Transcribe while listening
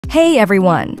Hey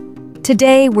everyone!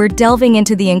 Today we're delving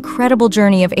into the incredible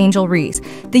journey of Angel Reese,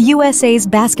 the USA's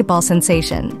basketball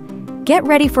sensation. Get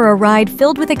ready for a ride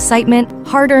filled with excitement,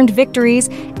 hard-earned victories,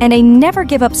 and a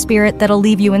never-give-up spirit that'll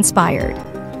leave you inspired.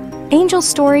 Angel's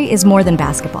story is more than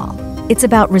basketball. It's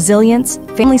about resilience,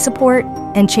 family support,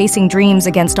 and chasing dreams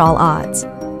against all odds.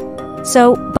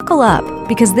 So, buckle up,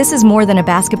 because this is more than a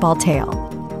basketball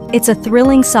tale. It's a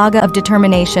thrilling saga of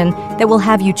determination that will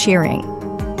have you cheering.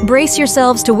 Brace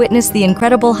yourselves to witness the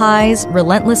incredible highs,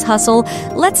 relentless hustle.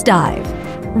 Let's dive.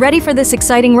 Ready for this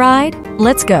exciting ride?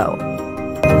 Let's go.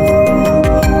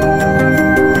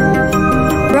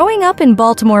 Growing up in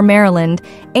Baltimore, Maryland,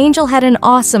 Angel had an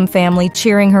awesome family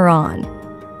cheering her on.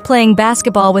 Playing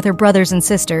basketball with her brothers and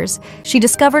sisters, she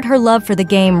discovered her love for the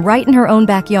game right in her own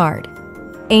backyard.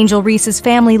 Angel Reese's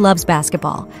family loves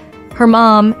basketball. Her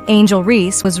mom, Angel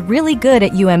Reese, was really good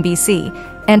at UMBC,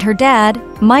 and her dad,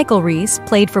 Michael Reese,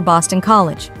 played for Boston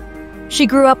College. She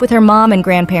grew up with her mom and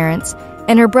grandparents,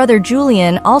 and her brother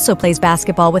Julian also plays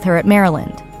basketball with her at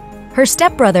Maryland. Her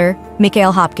stepbrother,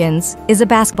 Mikhail Hopkins, is a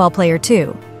basketball player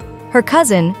too. Her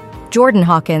cousin, Jordan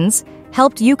Hawkins,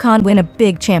 helped UConn win a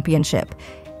big championship.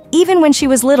 Even when she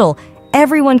was little,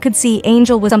 everyone could see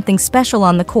Angel was something special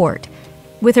on the court.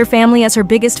 With her family as her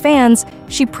biggest fans,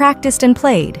 she practiced and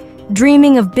played,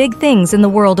 dreaming of big things in the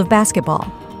world of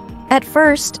basketball. At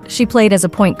first, she played as a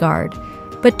point guard,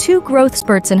 but 2 growth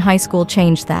spurts in high school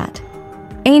changed that.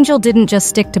 Angel didn't just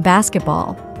stick to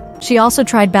basketball. She also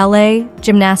tried ballet,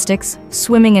 gymnastics,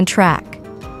 swimming, and track.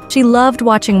 She loved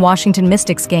watching Washington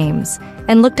Mystics games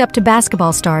and looked up to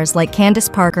basketball stars like Candace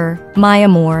Parker, Maya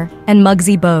Moore, and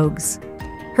Muggsy Bogues.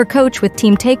 Her coach with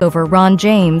Team Takeover, Ron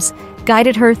James,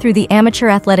 guided her through the Amateur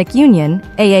Athletic Union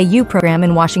 (AAU) program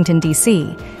in Washington,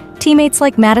 D.C. Teammates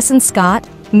like Madison Scott,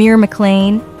 Mir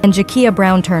McLean, and Jakia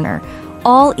Brown-Turner,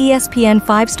 all ESPN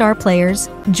 5-star players,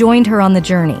 joined her on the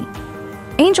journey.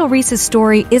 Angel Reese's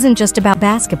story isn't just about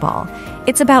basketball.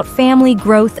 It's about family,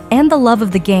 growth, and the love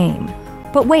of the game.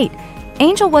 But wait,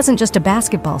 Angel wasn't just a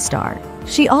basketball star.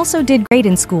 She also did great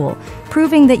in school,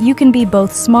 proving that you can be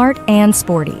both smart and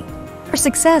sporty. Her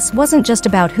success wasn't just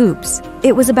about hoops.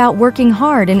 It was about working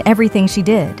hard in everything she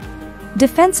did.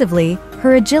 Defensively,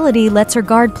 her agility lets her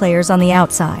guard players on the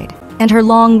outside, and her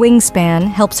long wingspan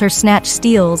helps her snatch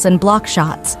steals and block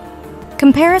shots.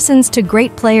 Comparisons to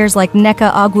great players like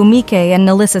Nneka Ogwumike and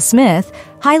Nalissa Smith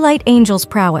highlight Angel's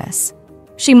prowess.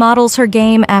 She models her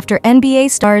game after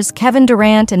NBA stars Kevin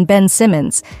Durant and Ben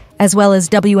Simmons, as well as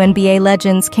WNBA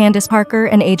legends Candace Parker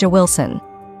and A'ja Wilson.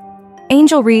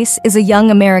 Angel Reese is a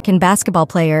young American basketball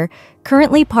player,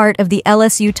 currently part of the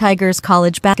LSU Tigers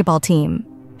college basketball team.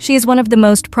 She is one of the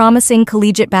most promising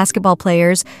collegiate basketball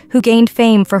players who gained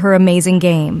fame for her amazing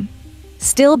game.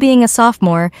 Still being a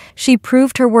sophomore, she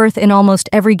proved her worth in almost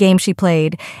every game she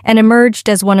played and emerged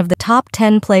as one of the top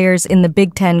 10 players in the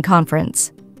Big Ten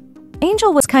Conference.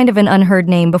 Angel was kind of an unheard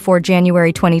name before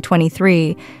January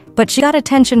 2023, but she got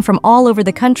attention from all over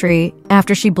the country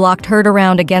after she blocked hurt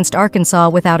around against Arkansas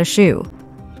without a shoe.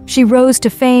 She rose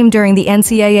to fame during the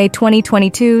NCAA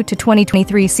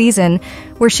 2022-2023 season,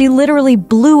 where she literally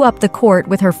blew up the court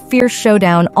with her fierce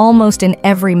showdown almost in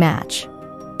every match.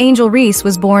 Angel Reese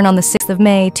was born on the 6th of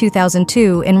May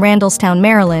 2002 in Randallstown,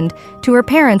 Maryland, to her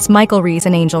parents Michael Reese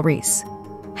and Angel Reese.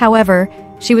 However,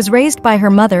 she was raised by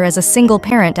her mother as a single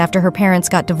parent after her parents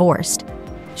got divorced.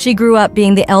 She grew up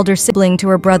being the elder sibling to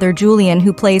her brother Julian,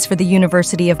 who plays for the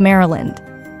University of Maryland.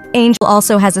 Angel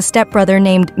also has a stepbrother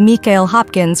named Mikhail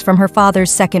Hopkins from her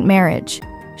father's second marriage.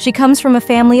 She comes from a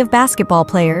family of basketball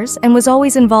players and was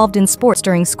always involved in sports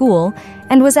during school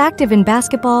and was active in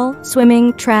basketball,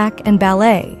 swimming, track, and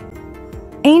ballet.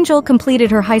 Angel completed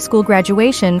her high school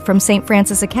graduation from St.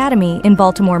 Francis Academy in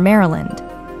Baltimore, Maryland.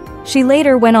 She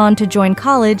later went on to join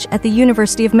college at the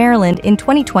University of Maryland in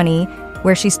 2020,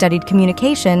 where she studied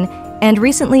communication, and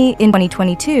recently, in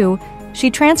 2022,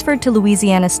 she transferred to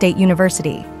Louisiana State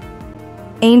University.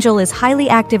 Angel is highly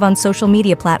active on social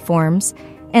media platforms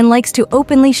and likes to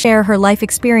openly share her life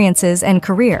experiences and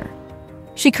career.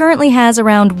 She currently has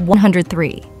around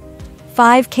 103,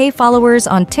 5K followers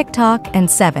on TikTok and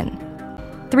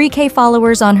 3K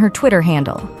followers on her Twitter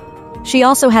handle. She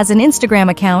also has an Instagram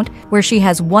account where she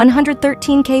has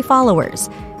 113K followers.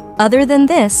 Other than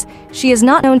this, she is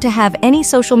not known to have any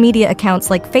social media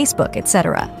accounts like Facebook,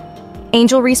 etc.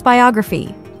 Angel Reese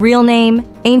biography. Real name,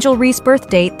 Angel Reese. Birth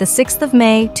date, the 6th of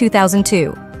May,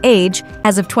 2002. Age,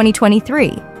 as of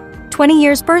 2023. 20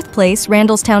 years. Birthplace,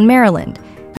 Randallstown, Maryland.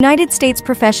 United States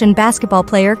profession, basketball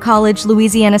player, college,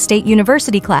 Louisiana State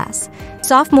University class.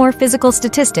 Sophomore. Physical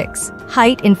statistics.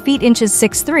 Height in feet, inches,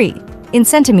 6'3". In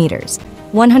centimeters,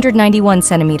 191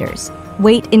 centimeters.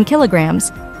 Weight in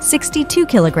kilograms, 62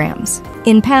 kilograms.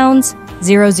 In pounds,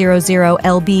 000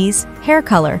 lbs. Hair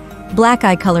color, black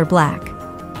eye color black.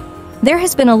 There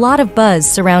has been a lot of buzz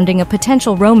surrounding a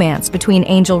potential romance between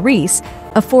Angel Reese,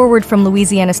 a forward from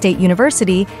Louisiana State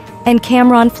University, and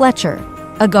Cameron Fletcher,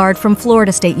 a guard from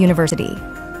Florida State University.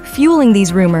 Fueling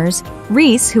these rumors,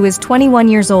 Reese, who is 21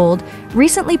 years old,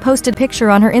 recently posted a picture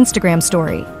on her Instagram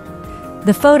story.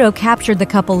 The photo captured the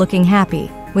couple looking happy,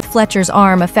 with Fletcher's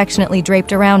arm affectionately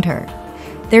draped around her.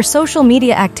 Their social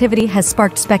media activity has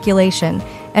sparked speculation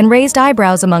and raised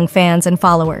eyebrows among fans and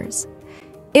followers.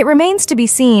 It remains to be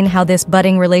seen how this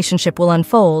budding relationship will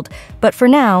unfold, but for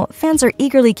now, fans are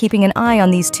eagerly keeping an eye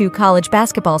on these two college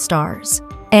basketball stars.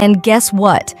 And guess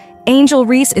what? Angel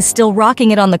Reese is still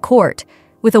rocking it on the court.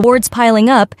 With awards piling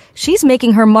up, she's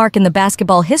making her mark in the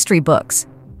basketball history books.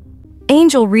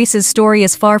 Angel Reese's story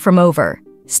is far from over.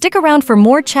 Stick around for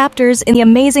more chapters in the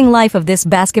amazing life of this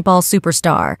basketball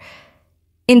superstar.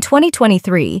 In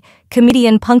 2023,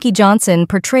 comedian Punky Johnson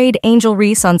portrayed Angel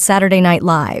Reese on Saturday Night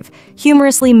Live,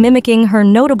 humorously mimicking her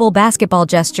notable basketball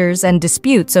gestures and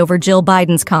disputes over Jill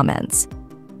Biden's comments.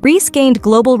 Reese gained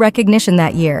global recognition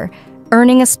that year,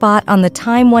 earning a spot on the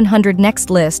Time 100 Next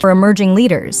list for emerging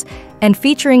leaders and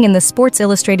featuring in the Sports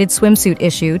Illustrated swimsuit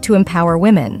issue to empower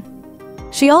women.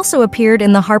 She also appeared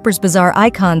in the Harper's Bazaar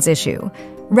Icons issue,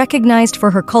 recognized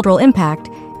for her cultural impact,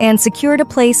 and secured a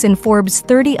place in Forbes'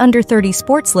 30 Under 30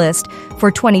 sports list for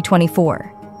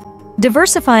 2024.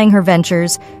 Diversifying her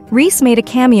ventures, Reese made a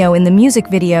cameo in the music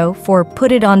video for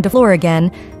Put It On the Floor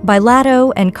Again by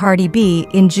Latto and Cardi B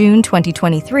in June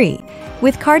 2023,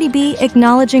 with Cardi B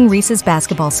acknowledging Reese's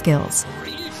basketball skills.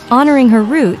 Honoring her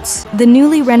roots, the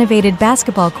newly renovated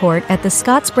basketball court at the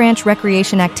Scotts Branch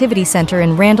Recreation Activity Center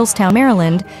in Randallstown,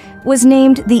 Maryland, was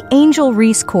named the Angel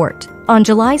Reese Court on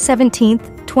July 17,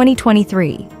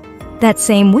 2023. That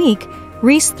same week,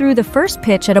 Reese threw the first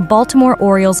pitch at a Baltimore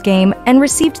Orioles game and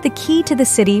received the key to the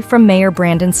city from Mayor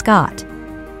Brandon Scott.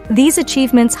 These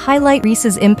achievements highlight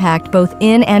Reese's impact both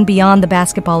in and beyond the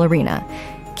basketball arena.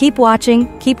 Keep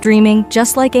watching, keep dreaming,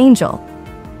 just like Angel.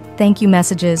 Thank you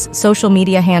messages, social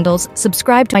media handles,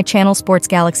 subscribe to my channel Sports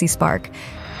Galaxy Spark.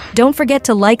 Don't forget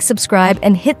to like, subscribe,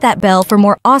 and hit that bell for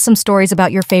more awesome stories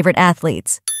about your favorite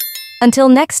athletes. Until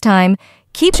next time,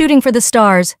 keep shooting for the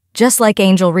stars, just like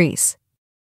Angel Reese.